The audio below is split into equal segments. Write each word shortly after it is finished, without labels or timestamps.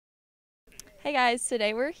Hey guys,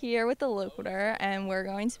 today we're here with the Loquitur and we're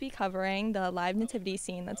going to be covering the live nativity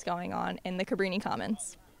scene that's going on in the Cabrini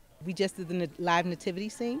Commons. We just did the live nativity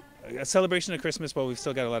scene. A celebration of Christmas, but we've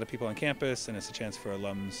still got a lot of people on campus, and it's a chance for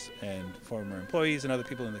alums and former employees and other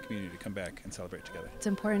people in the community to come back and celebrate together. It's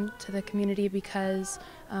important to the community because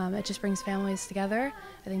it just brings families together.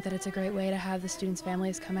 I think that it's a great way to have the students'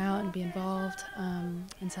 families come out and be involved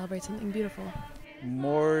and celebrate something beautiful.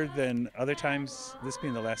 More than other times, this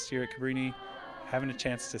being the last year at Cabrini, having a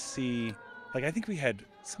chance to see, I think we had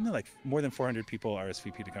something like more than 400 people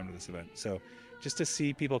RSVP to come to this event. So just to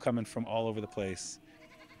see people coming from all over the place,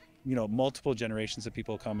 multiple generations of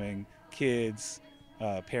people coming, kids,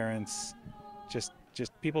 parents, just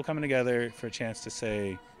people coming together for a chance to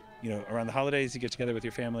say, around the holidays you get together with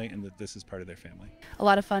your family and that this is part of their family. A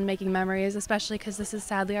lot of fun making memories, especially because this is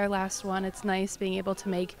sadly our last one. It's nice being able to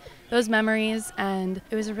make those memories, and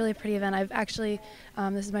it was a really pretty event. I've actually,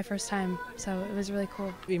 this is my first time, so it was really cool.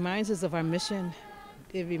 It reminds us of our mission.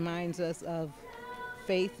 It reminds us of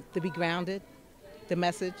faith, to be grounded, the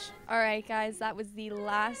message. All right guys, that was the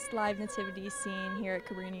last live nativity scene here at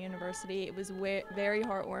Cabrini University. It was very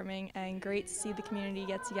heartwarming and great to see the community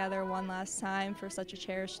get together one last time for such a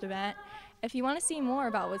cherished event. If you want to see more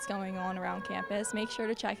about what's going on around campus, make sure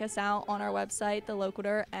to check us out on our website, The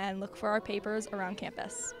Loquitur, and look for our papers around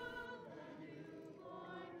campus.